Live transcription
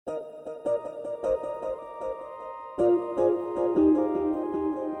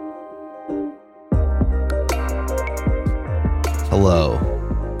Hello,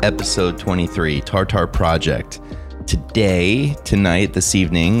 episode 23, Tartar Project. Tonight, this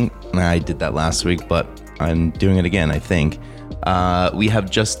evening, I did that last week, but I'm doing it again, I think. We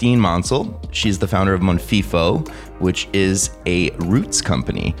have Justine Monsul. She's the founder of Monfefo, which is a roots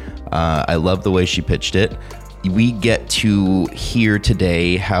company. I love the way she pitched it. We get to hear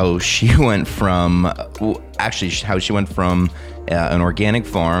today how she went from, an organic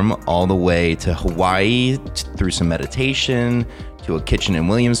farm all the way to Hawaii through some meditation to a kitchen in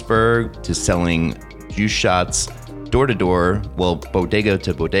Williamsburg to selling juice shots door to door, well, bodega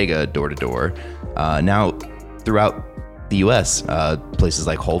to bodega, door to door. Now throughout the U.S., places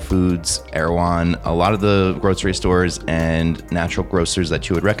like Whole Foods, Erewhon, a lot of the grocery stores and natural grocers that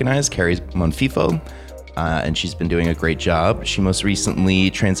you would recognize carries Monfefo. And she's been doing a great job. She most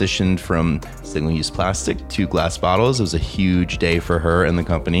recently transitioned from single-use plastic to glass bottles. It was a huge day for her and the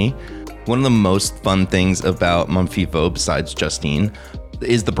company. One of the most fun things about Monfefo, besides Justine,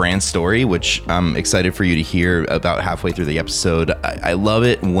 is the brand story, which I'm excited for you to hear about halfway through the episode. I love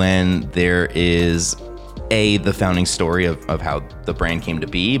it when there is the founding story of how the brand came to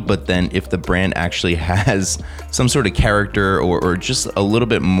be, but then if the brand actually has some sort of character or just a little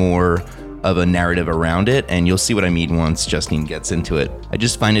bit more of a narrative around it, and you'll see what I mean once Justine gets into it. I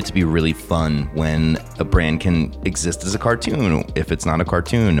just find it to be really fun when a brand can exist as a cartoon, if it's not a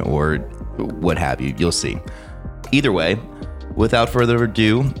cartoon or what have you. You'll see. Either way, without further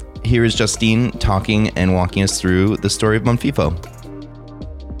ado, here is Justine talking and walking us through the story of Monfefo.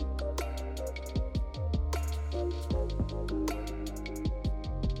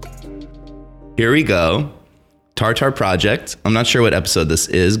 Here we go. Tartar Project. I'm not sure what episode this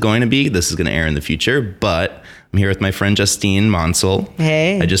is going to be. This is going to air in the future, but I'm here with my friend Justine Monsul.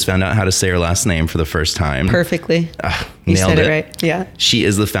 Hey. I just found out how to say her last name for the first time. Perfectly. You Nailed said it. it right. Yeah. She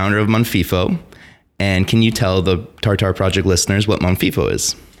is the founder of Monfefo. And can you tell the Tartar Project listeners what Monfefo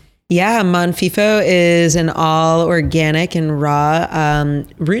is? Yeah, Monfefo is an all organic and raw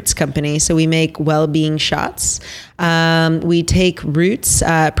roots company. So we make well-being shots. We take roots,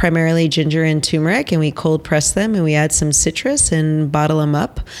 primarily ginger and turmeric, and we cold press them and we add some citrus and bottle them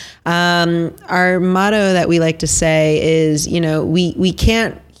up. Our motto that we like to say is, we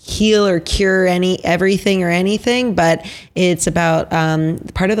can't heal or cure everything or anything, but it's about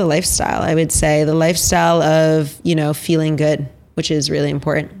part of the lifestyle, I would say, the lifestyle of, feeling good, which is really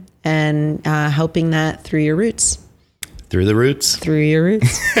important. And helping that through your roots. Through the roots? Through your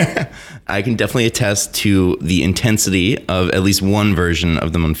roots. I can definitely attest to the intensity of at least one version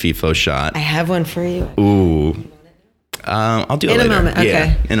of the Monfefo shot. I have one for you. Ooh. I'll do it later. In a moment, okay.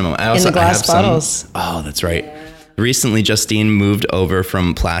 Yeah, in a moment. In the glass bottles. Oh, that's right. Recently, Justine moved over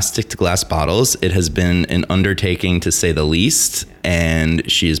from plastic to glass bottles. It has been an undertaking, to say the least, and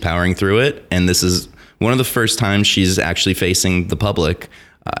she is powering through it. And this is one of the first times she's actually facing the public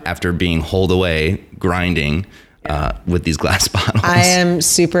after being holed away, grinding with these glass bottles. I am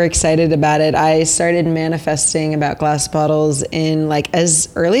super excited about it. I started manifesting about glass bottles in as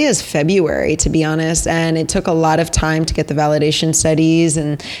early as February, to be honest. And it took a lot of time to get the validation studies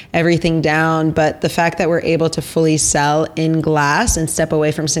and everything down. But the fact that we're able to fully sell in glass and step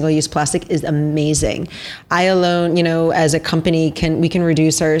away from single-use plastic is amazing. I alone, as a company, we can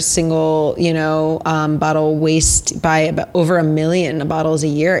reduce our single, bottle waste by about over 1 million bottles a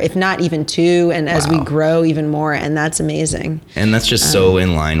year, if not even 2. And as we grow even more, and that's amazing. And that's just so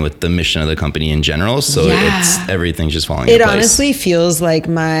in line with the mission of the company in general. So everything's just falling into place. It honestly feels like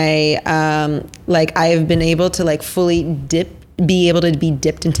my, I've been able to fully be able to be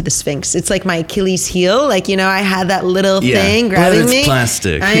dipped into the Sphinx. It's like my Achilles heel. I had that little thing grabbing me.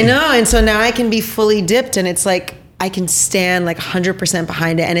 Plastic. I know. And so now I can be fully dipped, and it's I can stand 100%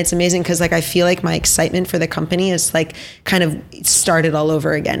 behind it. And it's amazing because I feel like my excitement for the company is kind of started all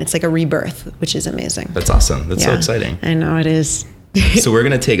over again. It's like a rebirth, which is amazing. That's awesome. That's so exciting. I know it is. So we're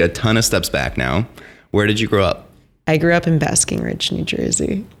going to take a ton of steps back now. Where did you grow up? I grew up in Basking Ridge, New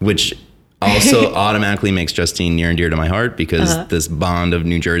Jersey. Which also automatically makes Justine near and dear to my heart because this bond of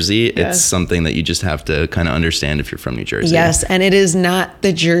New Jersey, it's something that you just have to kind of understand if you're from New Jersey. Yes, and it is not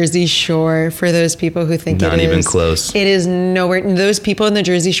the Jersey Shore for those people who think not even close. It is nowhere. Those people in the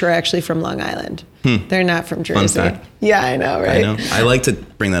Jersey Shore are actually from Long Island. They're not from Jersey. Fun fact. Yeah, I know, right? I know. I like to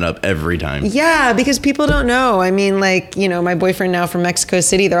bring that up every time. Yeah, because people don't know. I mean, my boyfriend now from Mexico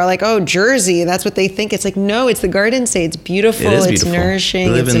City, they're all like, oh, Jersey. That's what they think. It's no, it's the Garden State. It's beautiful. It is beautiful. It's nourishing.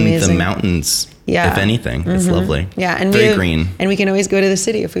 We live it's in amazing. the mountains. Yeah. If anything, it's lovely. Yeah, and very green. And we can always go to the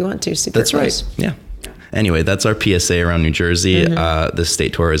city if we want to. Super That's close. right. Yeah. Anyway, that's our PSA around New Jersey. The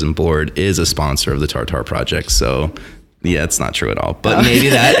State Tourism Board is a sponsor of the Tartar Project. So Yeah, it's not true at all. But maybe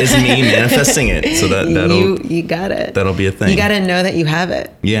that is me manifesting it. So you got it. That'll be a thing. You got to know that you have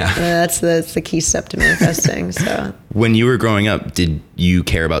it. Yeah. That's the key step to manifesting. So when you were growing up, did you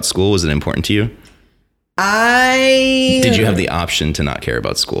care about school? Was it important to you? Did you have the option to not care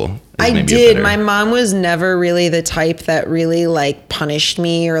about school? I did. My mom was never really the type that really like punished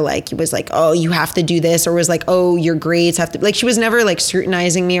me or like was like, oh, you have to do this, or was like, oh, your grades have to, like, she was never like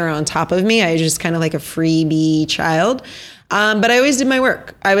scrutinizing me or on top of me. I was just kind of like a freebie child. But I always did my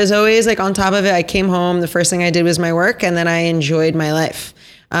work. I was always like on top of it. I came home, the first thing I did was my work, and then I enjoyed my life.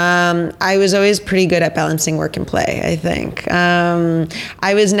 I was always pretty good at balancing work and play, I think.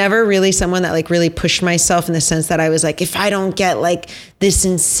 I was never really someone that like really pushed myself in the sense that I was like, if I don't get like this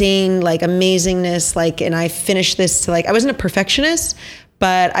insane, like amazingness, like, and I finish this to like, I wasn't a perfectionist,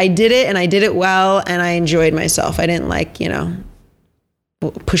 but I did it and I did it well and I enjoyed myself. I didn't like,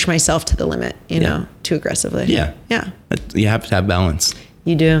 push myself to the limit, you know, too aggressively. Yeah. Yeah. You have to have balance.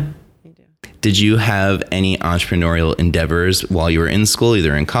 You do. Did you have any entrepreneurial endeavors while you were in school,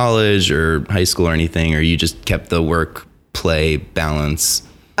 either in college or high school or anything, or you just kept the work, play, balance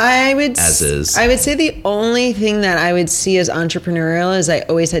as is? I would say the only thing that I would see as entrepreneurial is I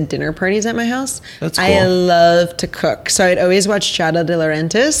always had dinner parties at my house. That's cool. I love to cook. So I'd always watch Chada De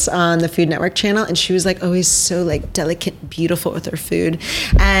Laurentiis on the Food Network channel, and she was like always so like delicate, beautiful with her food.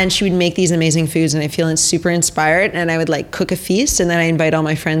 And she would make these amazing foods, and I feel super inspired. And I would like cook a feast, and then I invite all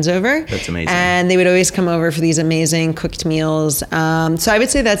my friends over. That's amazing. And they would always come over for these amazing cooked meals. So I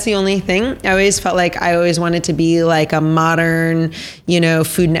would say that's the only thing. I always felt like I always wanted to be like a modern,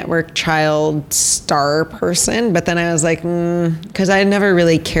 Food Network child star person, but then I was like, because I never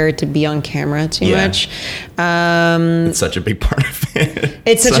really cared to be on camera too much. It's such a big part of it.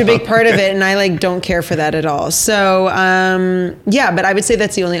 It's such a big part of it, and I like don't care for that at all. So but I would say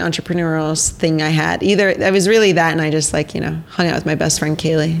that's the only entrepreneurial thing I had. Either I was really that, and I just like hung out with my best friend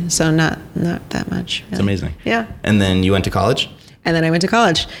Kaylee. So not that much. Really. It's amazing. Yeah. And then you went to college? And then I went to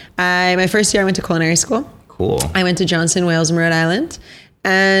college. My first year I went to culinary school. Cool. I went to Johnson, Wales, and Rhode Island.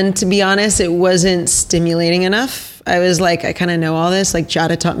 And to be honest, it wasn't stimulating enough. I was like, I kind of know all this. Like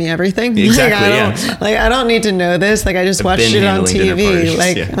Jada taught me everything. Exactly. I don't need to know this. Like I just watched it on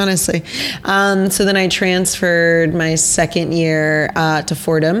TV. Honestly. So then I transferred my second year to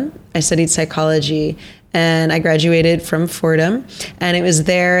Fordham. I studied psychology, and I graduated from Fordham. And it was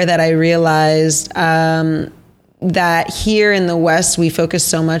there that I realized that here in the West, we focus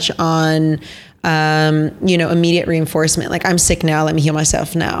so much on immediate reinforcement. Like, I'm sick now, let me heal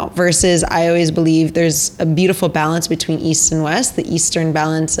myself now. Versus I always believe there's a beautiful balance between East and West, the Eastern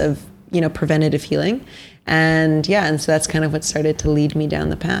balance of, preventative healing. And so that's kind of what started to lead me down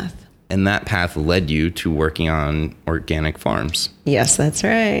the path. And that path led you to working on organic farms. Yes, that's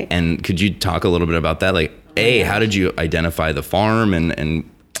right. And could you talk a little bit about that? Like, how did you identify the farm and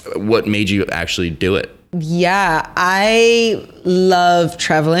what made you actually do it? Yeah, I love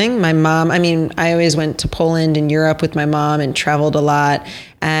traveling. My mom, I always went to Poland and Europe with my mom and traveled a lot.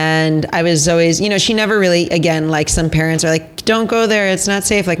 And I was always, she never really, again, like some parents are like, don't go there, it's not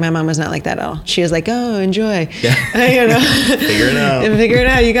safe. Like my mom was not like that at all. She was like, oh, enjoy. Yeah. Figure it out. Figure it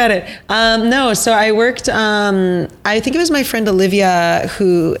out, you got it. No, so I worked, I think it was my friend Olivia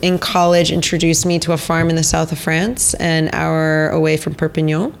who in college introduced me to a farm in the south of France, an hour away from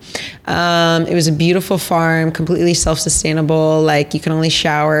Perpignan. It was a beautiful farm, completely self-sustainable. Like you can only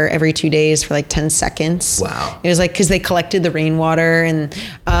shower every 2 days for like 10 seconds. Wow. It was like, cause they collected the rainwater, and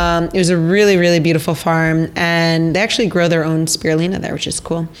it was a really, really beautiful farm, and they actually grow their own spirulina there, which is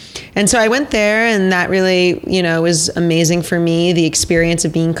cool. And so I went there, and that really, was amazing for me. The experience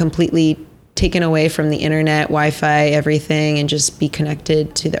of being completely taken away from the internet, Wi-Fi, everything, and just be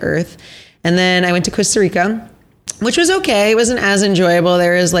connected to the earth. And then I went to Costa Rica, which was okay. It wasn't as enjoyable.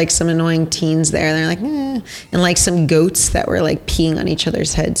 There was like some annoying teens there. And they're like, and like some goats that were like peeing on each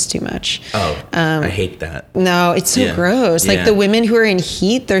other's heads too much. Oh, I hate that. No, it's so gross. Like the women who are in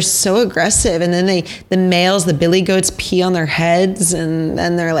heat, they're so aggressive. And then the males, the billy goats pee on their heads, and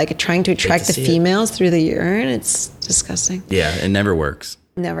then they're like trying to attract the females through the urine. It's disgusting. Yeah, it never works.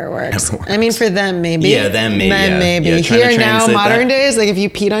 Never works. For them, maybe. Yeah, them maybe. Maybe. Yeah, here now, modern days, like if you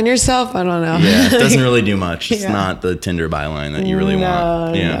peed on yourself, I don't know. Yeah, it doesn't really do much. It's not the Tinder byline that you really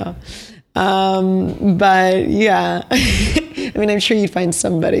want. Yeah. No. But yeah, I'm sure you'd find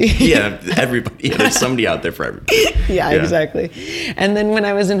somebody. Yeah, everybody. Yeah, there's somebody out there for everybody. Yeah, exactly. And then when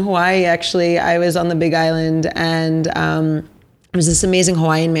I was in Hawaii, actually, I was on the Big Island, and there was this amazing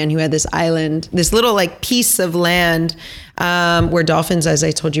Hawaiian man who had this island, this little like piece of land where dolphins, as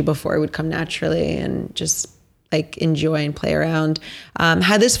I told you before, would come naturally and just like enjoy and play around,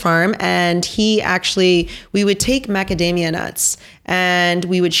 had this farm, and we would take macadamia nuts and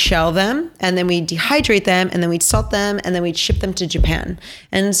we would shell them, and then we'd dehydrate them, and then we'd salt them, and then we'd ship them to Japan.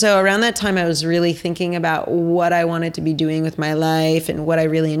 And so around that time, I was really thinking about what I wanted to be doing with my life and what I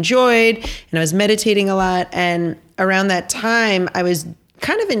really enjoyed. And I was meditating a lot. And around that time, I was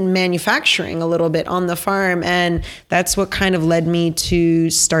kind of in manufacturing a little bit on the farm. And that's what kind of led me to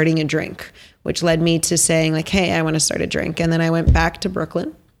starting a drink, which led me to saying like, hey, I want to start a drink. And then I went back to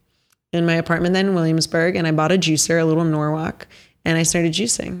Brooklyn in my apartment then in Williamsburg, and I bought a juicer, a little Norwalk, and I started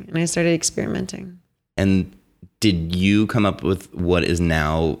juicing and I started experimenting. And did you come up with what is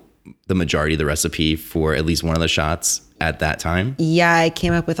now the majority of the recipe for at least one of the shots at that time? Yeah, I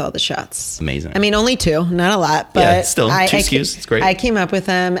came up with all the shots. Amazing. I mean, only 2, not a lot, but yeah, still 2 SKUs. It's great. I came up with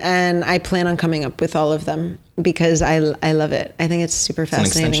them, and I plan on coming up with all of them because I love it. I think it's super fascinating.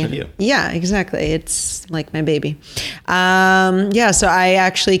 It's an extension of you. Yeah, exactly. It's like my baby. So I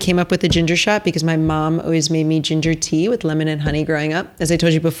actually came up with the ginger shot because my mom always made me ginger tea with lemon and honey growing up. As I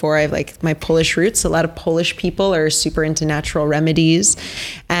told you before, I have like my Polish roots. A lot of Polish people are super into natural remedies.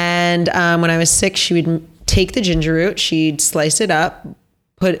 And when I was sick, she would take the ginger root, she'd slice it up,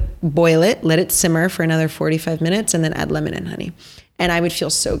 boil it, let it simmer for another 45 minutes, and then add lemon and honey. And I would feel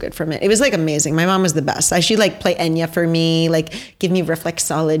so good from it. It was like amazing. My mom was the best. She'd like play Enya for me, like give me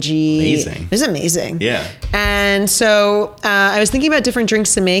reflexology. Amazing. It was amazing. Yeah. And so I was thinking about different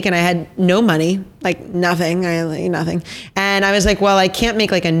drinks to make, and I had no money, like nothing. I had like nothing. And I was like, well, I can't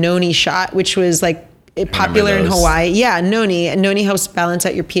make like a noni shot, which was like popular in Hawaii. Yeah, noni. Noni helps balance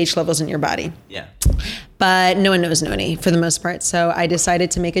out your pH levels in your body. Yeah. But no one knows noni for the most part. So I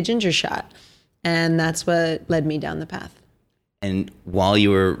decided to make a ginger shot. And that's what led me down the path. And while you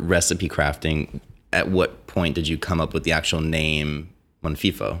were recipe crafting, at what point did you come up with the actual name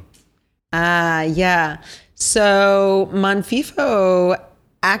Monfefo? Yeah. So Monfefo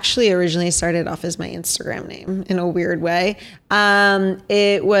actually originally started off as my Instagram name in a weird way.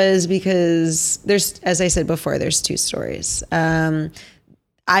 It was because as I said before, there's 2 stories.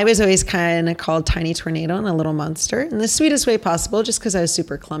 I was always kind of called Tiny Tornado and a Little Monster in the sweetest way possible, just because I was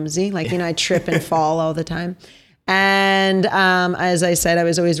super clumsy. Like, I trip and fall all the time. And as I said, I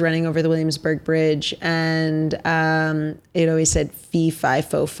was always running over the Williamsburg Bridge, and it always said Fee Fi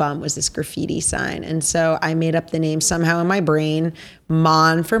Fo Fum was this graffiti sign. And so I made up the name somehow in my brain,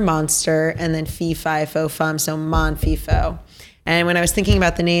 Mon for monster, and then Fee Fi Fo Fum, so Monfefo. And when I was thinking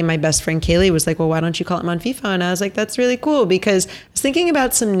about the name, my best friend Kaylee was like, well, why don't you call it Monfefo? And I was like, that's really cool, because I was thinking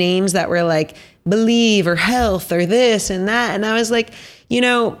about some names that were like believe or health or this and that. And I was like,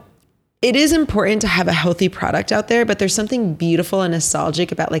 it is important to have a healthy product out there, but there's something beautiful and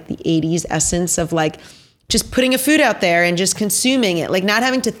nostalgic about like the 80s essence of like just putting a food out there and just consuming it, like not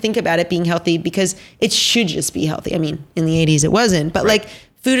having to think about it being healthy, because it should just be healthy. I mean, in the 80s it wasn't, but like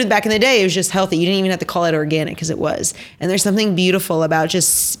food back in the day, it was just healthy. You didn't even have to call it organic because it was. And there's something beautiful about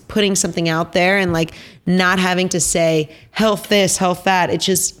just putting something out there and like not having to say health this, health that.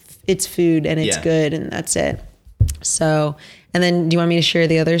 It's food and it's good, and that's it. So, and then do you want me to share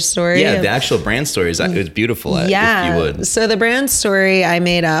the other story? Yeah, the actual brand story it was beautiful. If you would. So the brand story I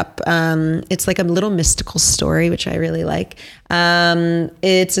made up, it's like a little mystical story, which I really like.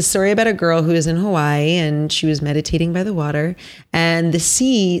 It's a story about a girl who was in Hawaii, and she was meditating by the water, and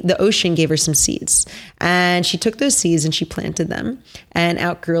the ocean gave her some seeds, and she took those seeds and she planted them, and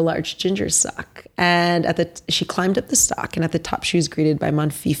out grew a large ginger stalk. And she climbed up the stalk, and at the top she was greeted by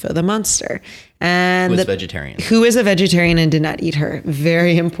Monfefo, the monster. And who was vegetarian. Who is a vegetarian and did not eat her.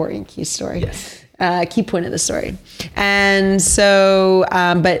 Very important key story. Yes. Key point of the story. And so,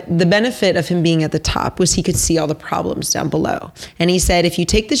 but the benefit of him being at the top was he could see all the problems down below. And he said, if you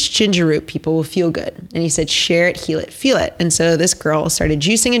take this ginger root, people will feel good. And he said, share it, heal it, feel it. And so this girl started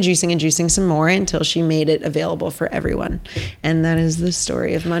juicing and juicing and juicing some more until she made it available for everyone. And that is the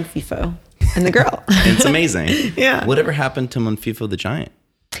story of Monfefo and the girl. It's amazing. Yeah. Whatever happened to Monfefo the giant?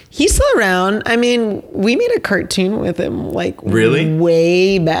 He's still around. I mean, we made a cartoon with him like really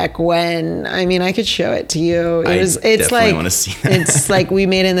way back when. I mean, I could show it to you. It's like want to see that. It's like we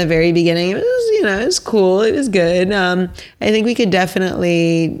made it in the very beginning. It was, it was cool. It was good. I think we could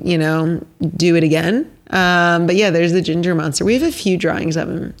definitely, do it again. But yeah, there's the ginger monster. We have a few drawings of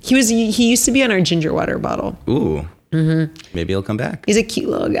him. He used to be on our ginger water bottle. Ooh. Mm-hmm. Maybe he'll come back. He's a cute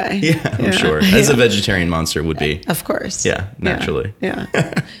little guy. Yeah, I'm sure. As a vegetarian monster would be. Of course. Yeah, naturally. Yeah.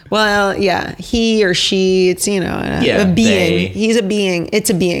 Well, yeah. He or she, it's, a being. They. He's a being. It's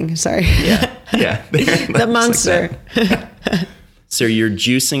a being. Sorry. Yeah. The monster. Like so you're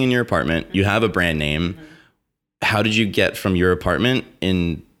juicing in your apartment. You have a brand name. How did you get from your apartment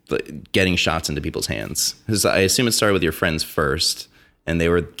in getting shots into people's hands? Because I assume it started with your friends first, and they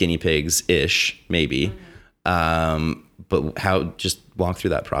were guinea pigs-ish, maybe. But just walk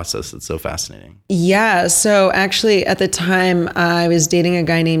through that process. It's so fascinating. Yeah. So actually at the time I was dating a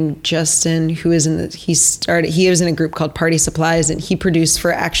guy named Justine who was he was in a group called Party Supplies, and he produced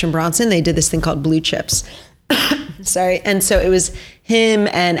for Action Bronson. They did this thing called Blue Chips. Sorry. And so it was him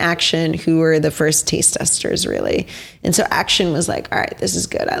and Action who were the first taste testers, really. And so Action was like, all right, this is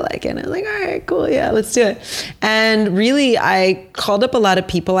good. I like it. And I was like, all right, cool. Yeah, let's do it. And really, I called up a lot of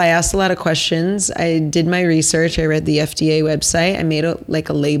people. I asked a lot of questions. I did my research. I read the FDA website. I made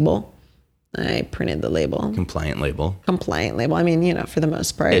a label. I printed the label. Compliant label. I mean, for the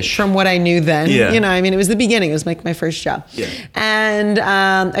most part, Ish. From what I knew then, Yeah. it was the beginning. It was like my first job. Yeah. And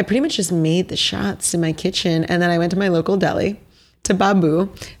I pretty much just made the shots in my kitchen. And then I went to my local deli, to Babu.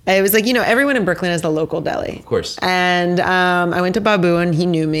 It was like, everyone in Brooklyn has the local deli. Of course. And I went to Babu, and he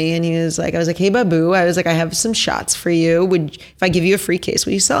knew me, and I was like, hey, Babu, I have some shots for you. If I give you a free case,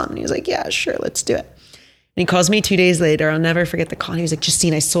 will you sell them? And he was like, yeah, sure, let's do it. And he calls me 2 days later. I'll never forget the call. And he was like,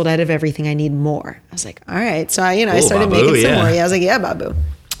 Justine, I sold out of everything. I need more. I was like, all right. So I started Babu, making some yeah. more. Yeah, I was like, yeah, Babu.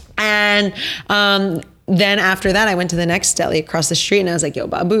 And then after that, I went to the next deli across the street, and I was like, yo,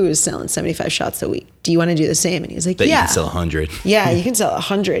 Babu is selling 75 shots a week. Do you want to do the same? And he was like, Bet yeah. you can sell 100. Yeah, you can sell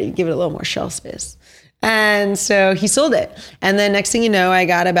 100. You give it a little more shelf space. And so he sold it. And then next thing you know, I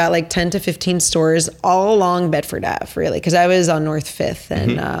got about like 10 to 15 stores all along Bedford Ave, really, because I was on North 5th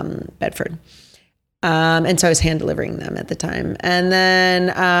and Bedford. And so I was hand delivering them at the time. And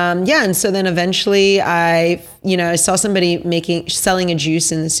then, and so then eventually I saw somebody selling a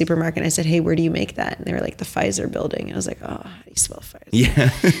juice in the supermarket, and I said, hey, where do you make that? And they were like, the Pfizer building. And I was like, oh, how do you spell Pfizer?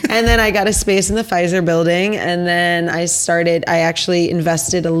 Yeah. And then I got a space in the Pfizer building, and then I actually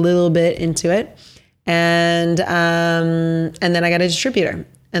invested a little bit into it. And then I got a distributor.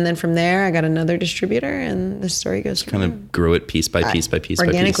 And then from there, I got another distributor, and the story goes from kind of grew it piece by piece by piece by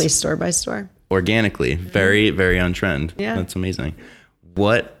piece. Organically, store by store. Organically. Very, very on trend. Yeah. That's amazing.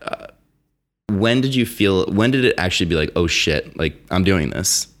 When did it actually be like, oh shit, like I'm doing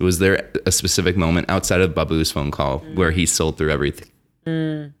this? Was there a specific moment outside of Babu's phone call where he sold through everything?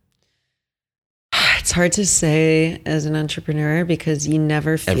 It's hard to say as an entrepreneur because you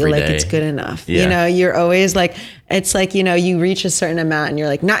never feel Every like day. it's good enough. Yeah. You're always like, it's like, you reach a certain amount and you're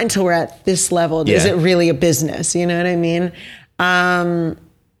like, not until we're at this level, is Yeah. it really a business? You know what I mean?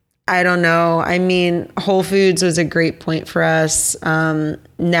 I don't know. I mean, Whole Foods was a great point for us.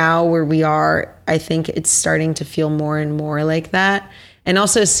 Now where we are, I think it's starting to feel more and more like that. And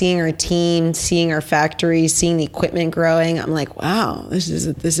also seeing our team, seeing our factory, seeing the equipment growing, I'm like, wow, this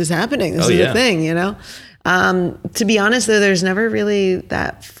is happening. This is a thing, To be honest, though, there's never really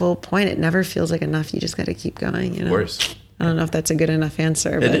that full point. It never feels like enough. You just got to keep going, Of course. I don't know if that's a good enough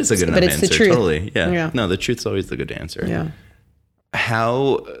answer. It is a good enough but answer. It's the truth. Totally. Yeah. No, the truth's always the good answer. Yeah.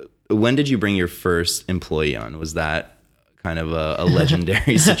 When did you bring your first employee on? Was that kind of a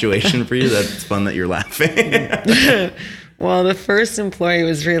legendary situation for you? That's fun that you're laughing. Well, the first employee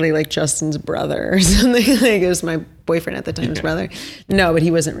was really like Justin's brother or something. Like it was my boyfriend at the time's brother. No, but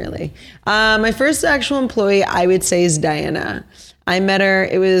he wasn't really. My first actual employee, I would say, is Diana. I met her.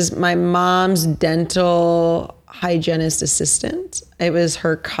 It was my mom's dental hygienist assistant. It was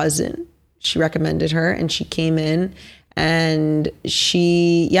her cousin. She recommended her, and she came in. And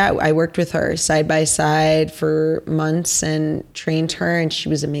I worked with her side by side for months and trained her, and she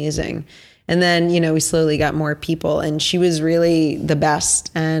was amazing. And then, we slowly got more people, and she was really the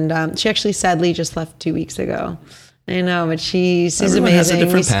best. And she actually sadly just left 2 weeks ago. I know, but she's Everyone amazing. has a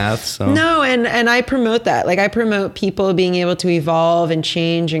different path. So. No, and I promote that. Like I promote people being able to evolve and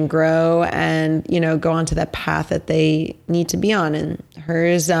change and grow and, go onto that path that they need to be on. And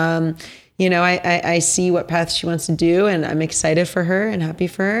hers, I see what path she wants to do, and I'm excited for her and happy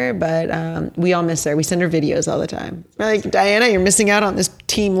for her, but we all miss her. We send her videos all the time. We're like, Diana, you're missing out on this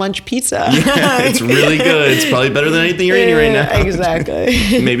team lunch pizza. Yeah, it's really good. It's probably better than anything you're eating right now.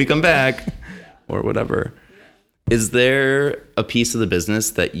 Exactly. Maybe come back or whatever. Is there a piece of the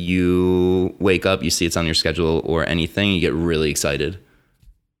business that you wake up, you see it's on your schedule or anything, you get really excited?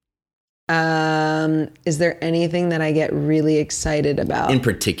 Is there anything that I get really excited about? In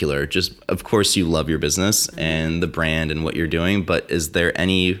particular, just of course you love your business and the brand and what you're doing, but is there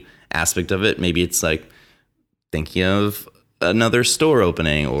any aspect of it? Maybe it's like thinking of another store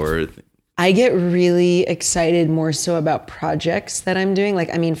opening or... I get really excited more so about projects that I'm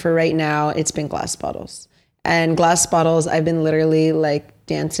doing. For right now, it's been glass bottles. And glass bottles, I've been literally like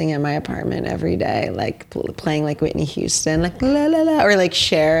dancing in my apartment every day, like playing like Whitney Houston, like la la la, or like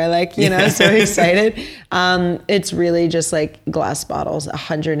Cher, like, you know, so excited. It's really just like glass bottles,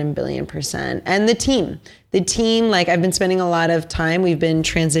 100 billion%. And the team, like I've been spending a lot of time, we've been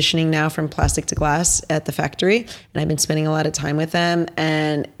transitioning now from plastic to glass at the factory, and I've been spending a lot of time with them,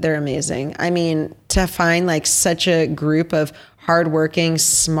 and they're amazing. I mean, to find like such a group of hardworking,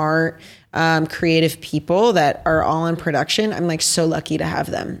 smart, creative people that are all in production, I'm like so lucky to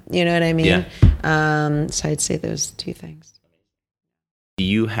have them. You know what I mean? Yeah. So I'd say those two things. Do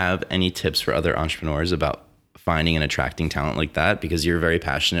you have any tips for other entrepreneurs about finding and attracting talent like that? Because you're very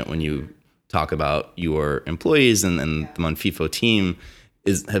passionate when you talk about your employees and the Monfefo team.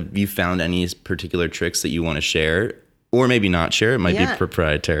 Have you found any particular tricks that you want to share? Or maybe not share? It might be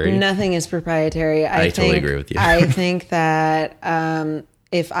proprietary. Nothing is proprietary. I totally agree with you. I think that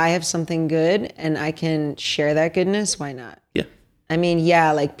if I have something good and I can share that goodness, why not? Yeah. I mean,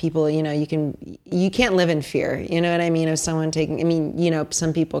 yeah, like people, you know, you can't live in fear. You know what I mean? Of someone taking, I mean, you know,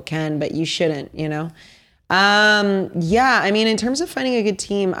 some people can, but you shouldn't, you know? Yeah, I mean, in terms of finding a good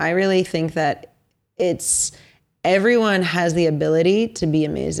team, I really think that everyone has the ability to be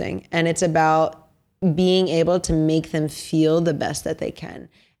amazing. And it's about being able to make them feel the best that they can,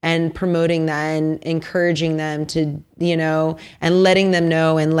 and promoting that and encouraging them to, you know, and letting them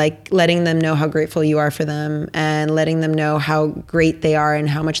know how grateful you are for them, and letting them know how great they are and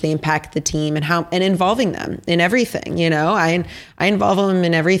how much they impact the team, and involving them in everything. You know, I involve them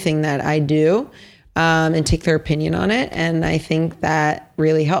in everything that I do, and take their opinion on it. And I think that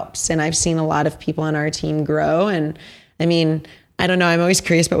really helps. And I've seen a lot of people on our team grow. And I mean, I don't know. I'm always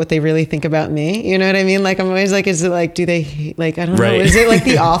curious about what they really think about me. You know what I mean? Like, I'm always like, is it like, do they like, I don't know. Is it like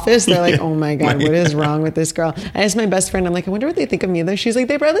The Office? They're like, oh my God, what is wrong with this girl? I asked my best friend, I'm like, I wonder what they think of me. She's like,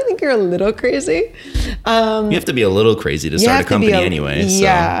 they probably think you're a little crazy. You have to be a little crazy to start a company anyway. So.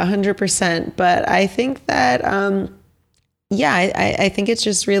 Yeah, 100%. But I think that, I think it's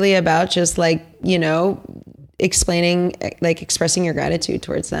just really about just like, you know, expressing your gratitude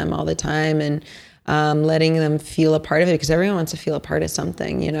towards them all the time, and letting them feel a part of it, because everyone wants to feel a part of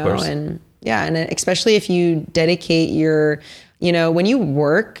something, you know. And yeah, and especially if you dedicate your, you know, when you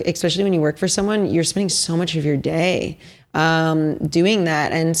work, especially when you work for someone, you're spending so much of your day doing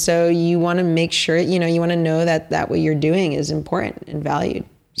that, and so you want to make sure, you know, you want to know that what you're doing is important and valued.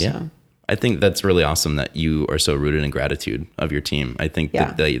 Yeah. I think that's really awesome that you are so rooted in gratitude of your team. I think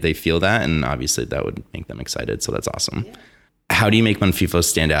that they feel that, and obviously that would make them excited. So that's awesome. Yeah. How do you make Monfefo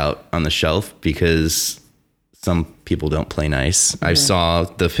stand out on the shelf? Because some people don't play nice. Mm-hmm. I saw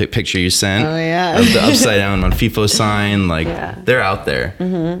the picture you sent of the upside down Monfefo sign. Like, they're out there.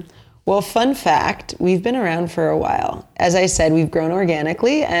 Mm-hmm. Well, fun fact, we've been around for a while. As I said, we've grown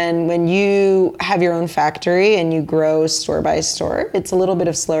organically. And when you have your own factory and you grow store by store, it's a little bit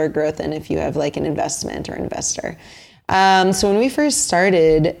of slower growth than if you have like an investment or investor. So when we first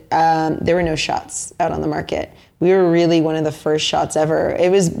started, there were no shots out on the market. We were really one of the first shots ever. It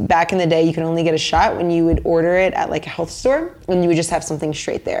was back in the day, you could only get a shot when you would order it at like a health store, and you would just have something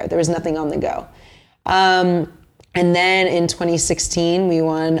straight there. There was nothing on the go. And then in 2016, we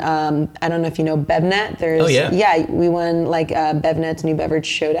won, I don't know if you know BevNet. We won like BevNet's New Beverage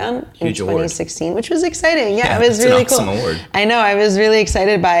Showdown in 2016, award. Which was exciting. Yeah, it was really cool. Awesome award. I know, I was really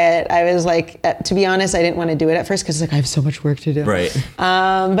excited by it. I was like, to be honest, I didn't want to do it at first because like I have so much work to do. Right.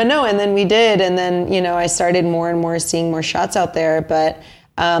 But no, and then we did. And then, you know, I started more and more seeing more shots out there. But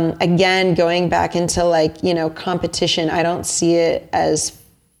again, going back into like, you know, competition, I don't see it as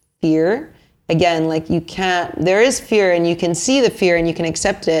fear. Again, like there is fear, and you can see the fear and you can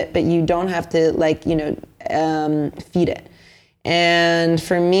accept it, but you don't have to like, you know, feed it. And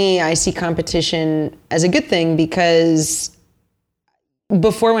for me, I see competition as a good thing, because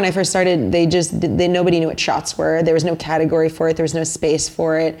before, when I first started, nobody knew what shots were. There was no category for it. There was no space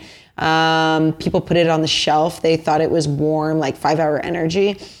for it. People put it on the shelf. They thought it was warm, like 5-hour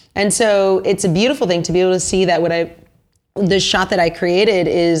energy. And so it's a beautiful thing to be able to see that the shot that I created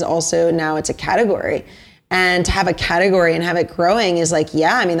is also now it's a category, and to have a category and have it growing is like,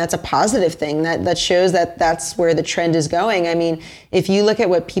 yeah, I mean, that's a positive thing that shows that that's where the trend is going. I mean, if you look at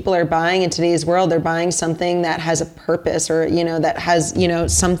what people are buying in today's world, they're buying something that has a purpose, or, you know, that has, you know,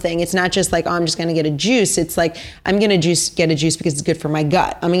 something. It's not just like, oh, I'm just going to get a juice. It's like, I'm going to get a juice because it's good for my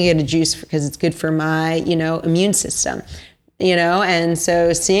gut. I'm going to get a juice because it's good for my, you know, immune system. You know, and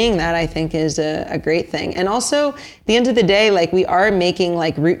so seeing that, I think, is a great thing. And also, at the end of the day, like, we are making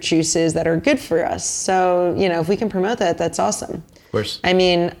like root juices that are good for us. So, you know, if we can promote that, that's awesome. Of course. I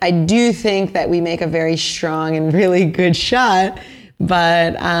mean, I do think that we make a very strong and really good shot,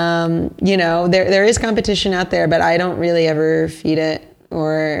 But, there is competition out there, but I don't really ever feed it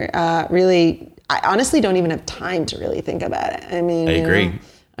or I honestly don't even have time to really think about it. I mean, I agree.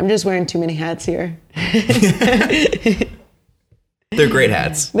 I'm just wearing too many hats here. They're great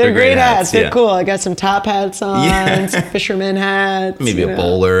hats. They're great hats. They're cool. I got some top hats on, some fisherman hats. Maybe a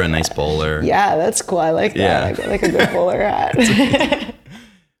bowler, a nice bowler. Yeah, that's cool. I like that. Yeah. I like a good bowler hat.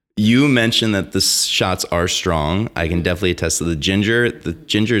 You mentioned that the shots are strong. I can definitely attest to the ginger. The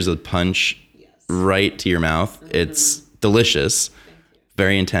ginger is a punch right to your mouth. It's delicious,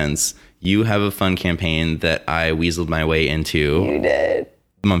 very intense. You have a fun campaign that I weaseled my way into. You did.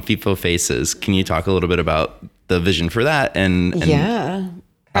 Monfefo Faces. Can you talk a little bit about the vision for that and how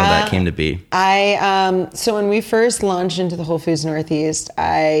that came to be? So when we first launched into the Whole Foods Northeast,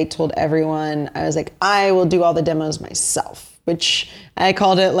 I told everyone, I was like, I will do all the demos myself, which I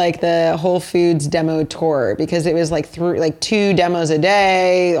called it like the Whole Foods demo tour because it was like through like 2 demos a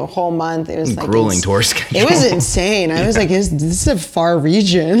day, a whole month. It was like grueling tour schedule. It was insane. I was like, this is a far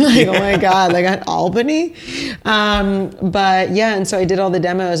region. Like, oh my God, like at Albany. But yeah, and so I did all the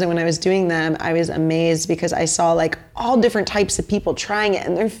demos, and when I was doing them, I was amazed because I saw like all different types of people trying it,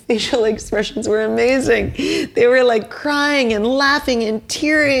 and their facial expressions were amazing. They were like crying and laughing and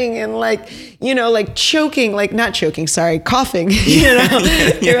tearing and like, like choking, like not choking, sorry, coughing,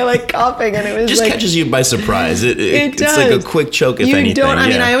 They were like coughing, and it was just like, catches you by surprise. It's does. like a quick choke if anything. I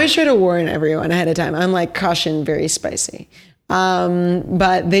mean, I always try to warn everyone ahead of time. I'm like, caution, very spicy.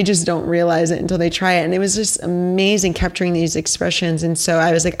 But they just don't realize it until they try it. And it was just amazing capturing these expressions. And so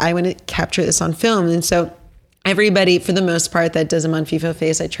I was like, I want to capture this on film. And so everybody, for the most part, that does a Monfefo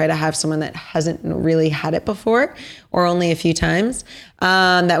face, I try to have someone that hasn't really had it before or only a few times.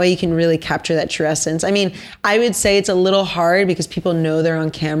 That way you can really capture that true essence. I mean, I would say it's a little hard because people know they're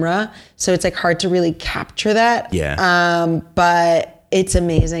on camera. So it's like hard to really capture that. Yeah. But it's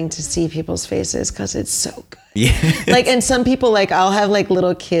amazing to see people's faces because it's so good. Yeah. Like, and some people, like, I'll have like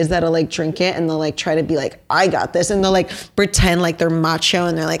little kids that'll like drink it and they'll like try to be like, I got this. And they'll like pretend like they're macho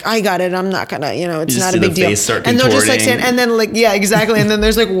and they're like, I got it. I'm not gonna, it's not a big deal. And they'll just like stand, and then like, yeah, exactly. And then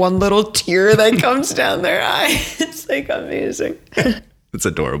there's like one little tear that comes down their eye. It's like amazing. It's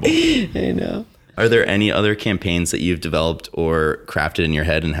adorable. I know. Are there any other campaigns that you've developed or crafted in your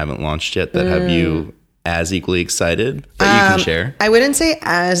head and haven't launched yet that have you as equally excited that you can share? I wouldn't say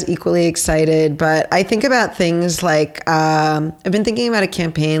as equally excited, but I think about things like, I've been thinking about a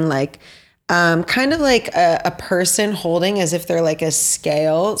campaign like, kind of like a person holding as if they're like a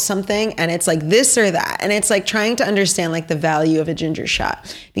scale something, and it's like this or that, and it's like trying to understand like the value of a ginger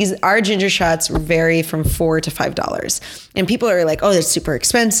shot. Our ginger shots vary from $4 to $5, and people are like, oh, that's super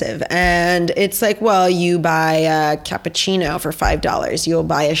expensive. And it's like, well, you buy a cappuccino for $5, you'll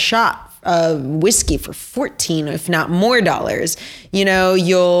buy a shot of whiskey for $14, if not more dollars.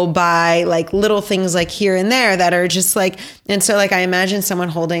 You'll buy like little things like here and there that are just like, and so like I imagine someone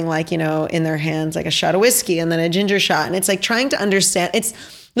holding like, in their hands like a shot of whiskey and then a ginger shot, and it's like trying to understand, it's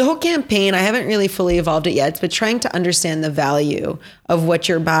the whole campaign, I haven't really fully evolved it yet, but trying to understand the value of what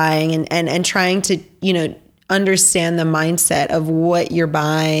you're buying and trying to, understand the mindset of what you're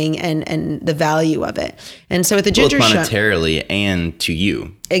buying and the value of it. And so with the ginger shot, monetarily and to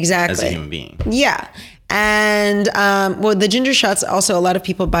you, exactly, as a human being. Yeah. And the ginger shots also, a lot of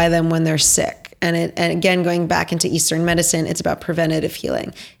people buy them when they're sick. And again, going back into Eastern medicine, it's about preventative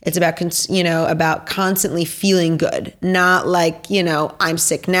healing. It's about, about constantly feeling good, not like, I'm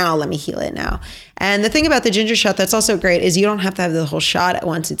sick now, let me heal it now. And the thing about the ginger shot that's also great is you don't have to have the whole shot at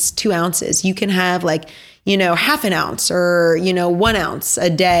once. It's 2 ounces. You can have like, half an ounce or, 1 ounce a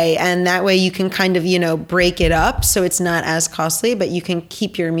day. And that way you can kind of, break it up so it's not as costly, but you can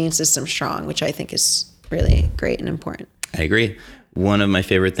keep your immune system strong, which I think is really great and important. I agree. One of my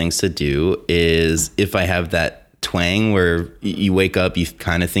favorite things to do is if I have that twang where you wake up, you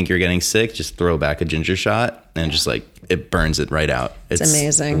kind of think you're getting sick, just throw back a ginger shot and just like, it burns it right out. It's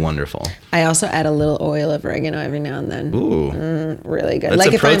amazing. Wonderful. I also add a little oil of oregano every now and then. Ooh. Really good. That's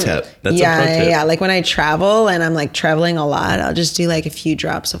like a pro tip. That's a pro tip. Yeah. Like when I travel and I'm like traveling a lot, I'll just do like a few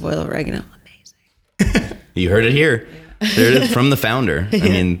drops of oil of oregano. Amazing. You heard it here. They're from the founder. I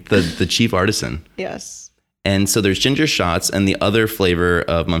mean, the chief artisan. Yes. And so there's ginger shots, and the other flavor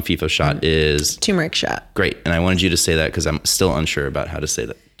of Monfefo shot is turmeric shot. Great. And I wanted you to say that because I'm still unsure about how to say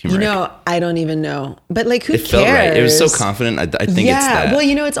that. turmeric? I don't even know. But like, who It cares? felt right. It was so confident. I think it's that. Well,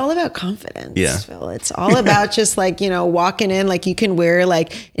 it's all about confidence, Yeah. Phil. It's all about just like, walking in, like you can wear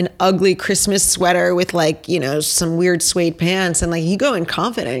like an ugly Christmas sweater with like, some weird suede pants and like you go in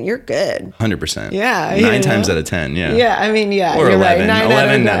confident, you're good. 100%. Yeah. 9 times out of 10. Yeah. Yeah. I mean, yeah. Or you're 11. right.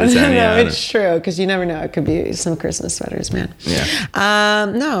 11 out of 10. Yeah. No, it's true. Because you never know. It could be some Christmas sweaters, man. Yeah.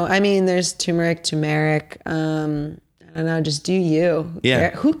 No, I mean, there's turmeric. I don't know, just do you.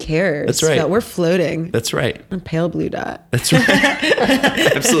 Yeah. Who cares? That's right. Phil, we're floating. That's right. A pale blue dot. That's right.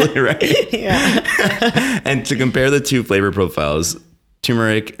 Absolutely right. Yeah. And to compare the two flavor profiles,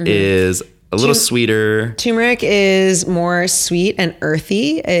 turmeric is a little sweeter. Turmeric is more sweet and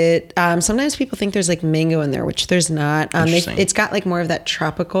earthy. It sometimes people think there's like mango in there, which there's not. It's got like more of that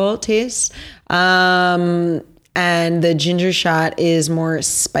tropical taste. And the ginger shot is more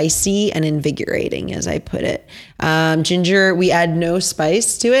spicy and invigorating, as I put it. Ginger, we add no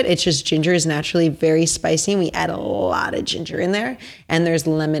spice to it. It's just ginger is naturally very spicy, and we add a lot of ginger in there. And there's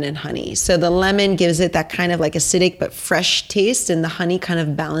lemon and honey. So the lemon gives it that kind of like acidic but fresh taste, and the honey kind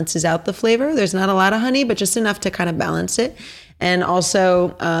of balances out the flavor. There's not a lot of honey, but just enough to kind of balance it. And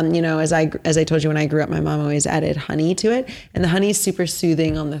also, as I told you, when I grew up, my mom always added honey to it, and the honey is super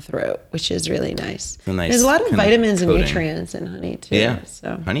soothing on the throat, which is really nice. There's a lot of vitamins and nutrients in honey too. Yeah,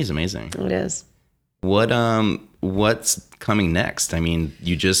 so honey's amazing. It is. What's coming next? I mean,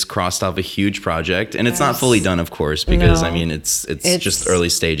 you just crossed off a huge project, and it's not fully done, of course, because I mean, it's just early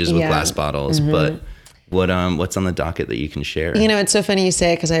stages with glass bottles, but. What's on the docket that you can share? It's so funny you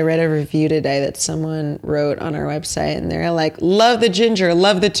say it because I read a review today that someone wrote on our website, and they're like, love the ginger,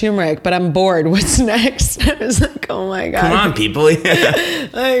 love the turmeric, but I'm bored. What's next? I was like, oh my God. Come on, people. Like, oh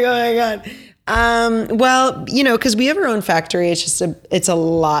my God. Well, because we have our own factory, it's a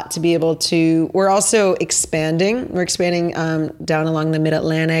lot to be able to, we're also expanding. We're expanding down along the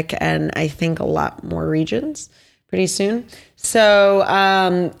mid-Atlantic and I think a lot more regions pretty soon.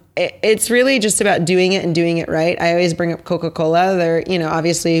 So it's really just about doing it and doing it right. I always bring up Coca-Cola. They're,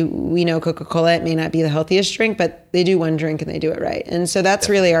 obviously we know Coca-Cola, it may not be the healthiest drink, but they do one drink and they do it right. And so that's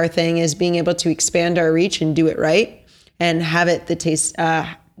really our thing, is being able to expand our reach and do it right and have it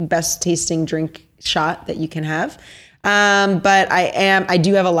the best tasting drink shot that you can have. But I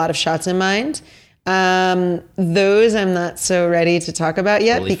do have a lot of shots in mind. Those I'm not so ready to talk about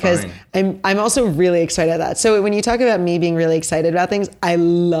yet, totally, because I'm also really excited about that. So when you talk about me being really excited about things, I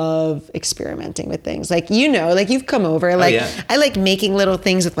love experimenting with things. Like, like you've come over, like I like making little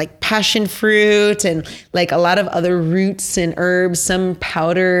things with like passion fruit and like a lot of other roots and herbs, some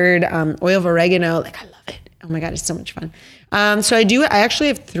powdered, oil of oregano. Like I love it. Oh my God, it's so much fun. So I actually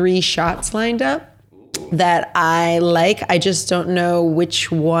have 3 shots lined up that I like. I just don't know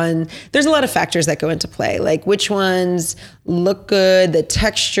which one. There's a lot of factors that go into play, like which ones look good, the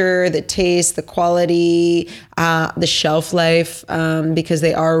texture, the taste, the quality, the shelf life, because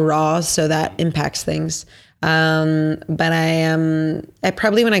they are raw, so that impacts things. But I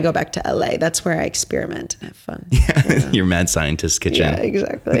probably, when I go back to LA, that's where I experiment and have fun. Yeah, your mad scientist kitchen. Yeah,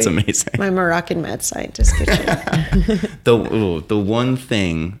 exactly. It's amazing. My Moroccan mad scientist kitchen. The one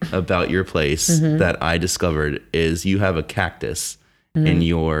thing about your place that I discovered is you have a cactus in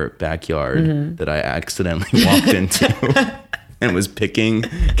your backyard that I accidentally walked into. And was picking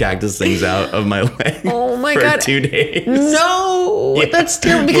cactus things out of my way. Oh my for God. 2 days. No, that's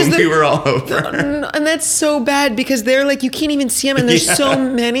terrible, because we were all over. And that's so bad, because they're like, you can't even see them, and there's so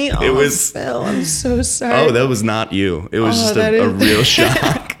many. Oh, it was. Phil, I'm so sorry. Oh, that was not you. It was just a real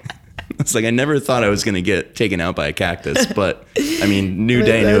shock. It's like, I never thought I was going to get taken out by a cactus, but I mean, new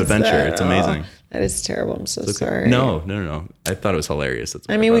day, new adventure. It's amazing. That is terrible. I'm so sorry. No. I thought it was hilarious.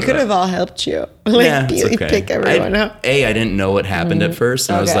 I mean, we could have all helped you. Pick everyone up. I didn't know what happened at first.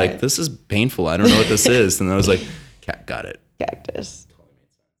 And I was like, this is painful. I don't know what this is. And I was like, got it. Cactus.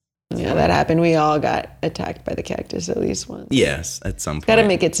 Yeah, that happened. We all got attacked by the cactus at least once. Yes, at some point. It's got to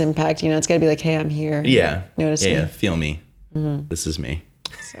make its impact. It's got to be like, hey, I'm here. Yeah. Notice me. Yeah, feel me. This is me.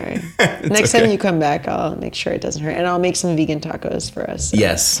 Sorry. Next time you come back, I'll make sure it doesn't hurt. And I'll make some vegan tacos for us. So.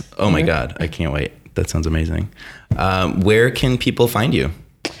 Yes. Oh my God. I can't wait. That sounds amazing. Where can people find you?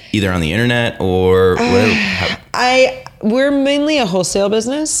 Either on the internet or whatever. We're mainly a wholesale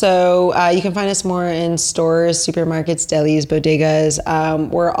business. So you can find us more in stores, supermarkets, delis, bodegas.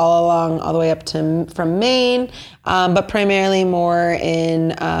 We're all the way up from Maine, but primarily more in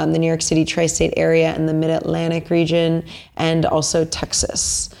the New York City tri-state area and the mid-Atlantic region, and also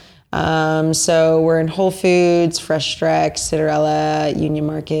Texas. So we're in Whole Foods, Fresh Direct, Citarella, Union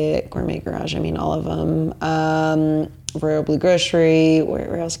Market, Gourmet Garage. I mean, all of them. Royal Blue Grocery.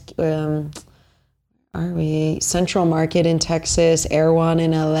 Where else? are we? Central Market in Texas, Erewhon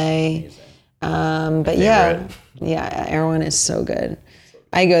in LA. But yeah, Erewhon is so good.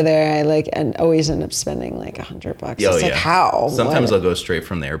 I go there, and always end up spending like $100. It's like, how? Sometimes I'll go straight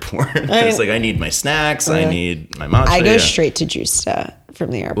from the airport. It's like, I need my snacks. I need my matcha. I go straight to Justa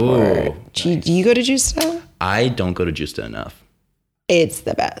from the airport. Ooh, do you go to Justa? I don't go to Justa enough. It's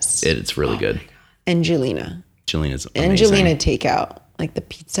the best. It's really good. Angelina. Angelina's amazing. Angelina takeout. Like the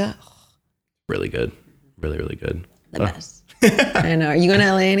pizza. Really good. Really, really good. The best. I know. Are you going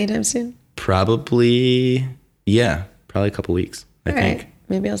to LA anytime soon? Probably a couple weeks, I think. Right.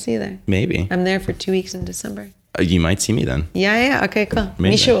 Maybe I'll see you there. Maybe. I'm there for 2 weeks in December. You might see me then. Yeah. Okay, cool.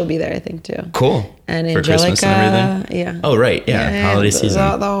 Amazing. Misha will be there, I think, too. Cool. And for Angelica. Christmas and everything? Yeah. Oh, right. Yeah. Holiday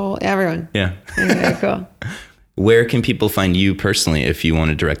season. The whole, everyone. Yeah. Okay, cool. Where can people find you personally if you want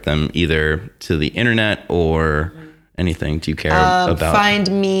to direct them either to the internet or anything? Do you care about?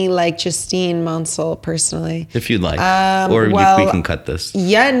 Find me like Justine Monsul personally. If you'd like. We can cut this.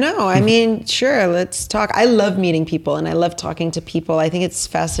 Yeah, no. I mean, sure. Let's talk. I love meeting people and I love talking to people. I think it's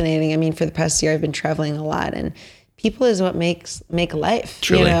fascinating. I mean, for the past year, I've been traveling a lot and people is what make life.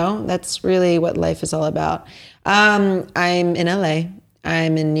 Truly. You know, that's really what life is all about. I'm in LA.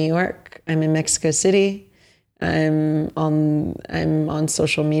 I'm in New York. I'm in Mexico City. I'm on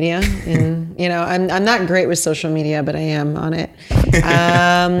social media, and I'm not great with social media, but I am on it.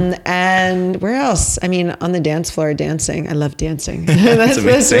 And where else? I mean, on the dance floor, dancing. I love dancing.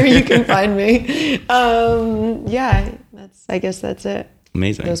 that's where you can find me. I guess that's it.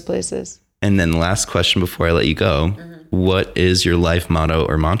 Amazing. Those places. And then last question before I let you go, what is your life motto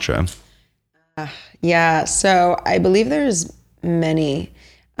or mantra? So I believe there's many.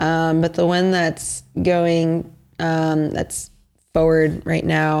 But the one that's going, that's forward right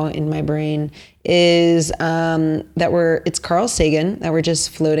now in my brain is it's Carl Sagan, that we're just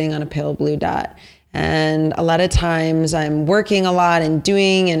floating on a pale blue dot. And a lot of times I'm working a lot and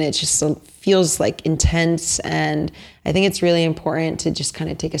doing, and it just feels like intense. And I think it's really important to just kind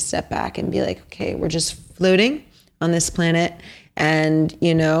of take a step back and be like, okay, we're just floating on this planet. And,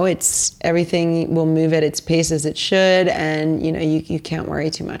 it's everything will move at its pace as it should. And, you can't worry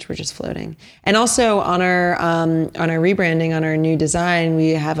too much. We're just floating. And also on our rebranding, on our new design, we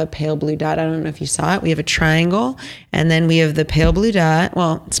have a pale blue dot. I don't know if you saw it. We have a triangle and then we have the pale blue dot.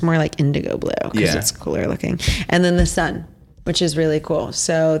 Well, it's more like indigo blue because it's cooler looking. And then the sun, which is really cool.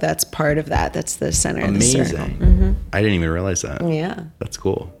 So that's part of that. That's the center of the circle. Amazing. I didn't even realize that. Yeah. That's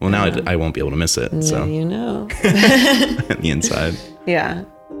cool. Well, now I won't be able to miss it. So you know. The inside. Yeah.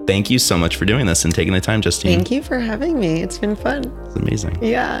 Thank you so much for doing this and taking the time, Justine. Thank you for having me. It's been fun. It's amazing.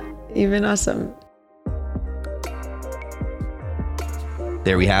 Yeah. You've been awesome.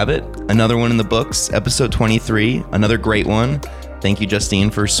 There we have it. Another one in the books, episode 23. Another great one. Thank you, Justine,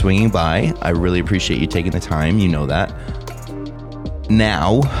 for swinging by. I really appreciate you taking the time. You know that.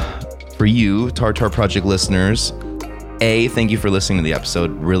 Now, for you, Tartar Project listeners, thank you for listening to the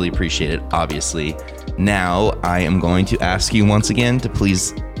episode. Really appreciate it, obviously. Now, I am going to ask you once again to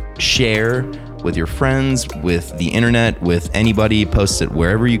please share with your friends, with the internet, with anybody. Post it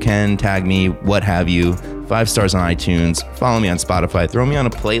wherever you can. Tag me, what have you. 5 stars on iTunes. Follow me on Spotify. Throw me on a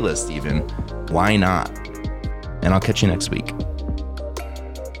playlist even. Why not? And I'll catch you next week.